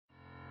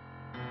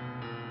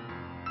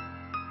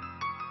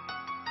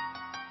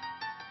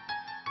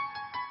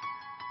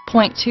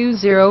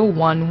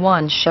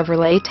5.2011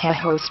 Chevrolet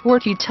Tahoe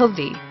Sport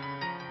Utility.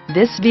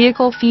 This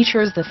vehicle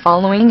features the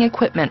following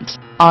equipment: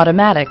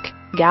 automatic,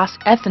 gas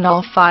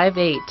ethanol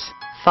V8,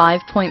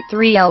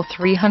 5.3L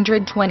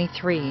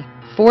 323,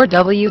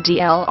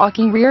 4WD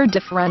locking rear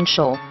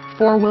differential,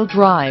 4-wheel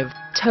drive,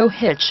 tow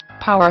hitch,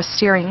 power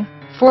steering,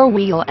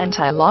 4-wheel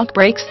anti-lock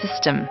brake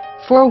system,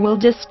 4-wheel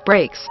disc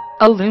brakes,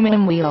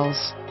 aluminum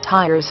wheels,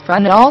 tires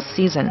front all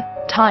season,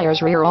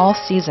 tires rear all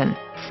season,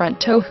 front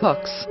tow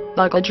hooks,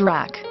 luggage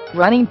rack,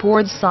 running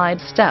boards side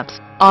steps,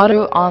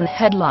 auto on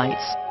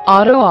headlights,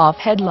 auto off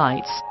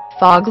headlights,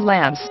 fog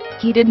lamps,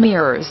 heated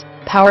mirrors,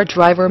 power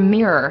driver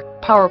mirror,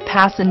 power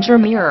passenger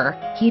mirror,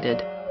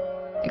 heated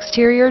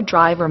exterior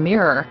driver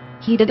mirror,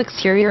 heated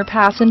exterior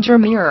passenger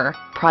mirror,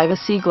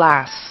 privacy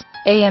glass,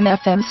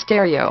 AM/FM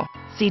stereo,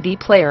 CD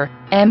player,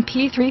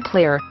 MP3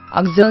 player,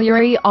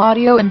 auxiliary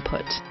audio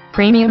input,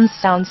 premium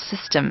sound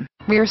system,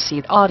 rear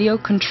seat audio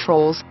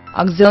controls,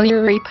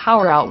 auxiliary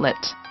power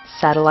outlet,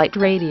 satellite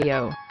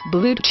radio,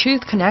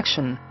 Bluetooth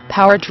connection,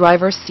 power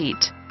driver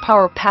seat,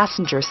 power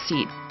passenger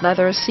seat,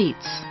 leather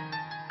seats.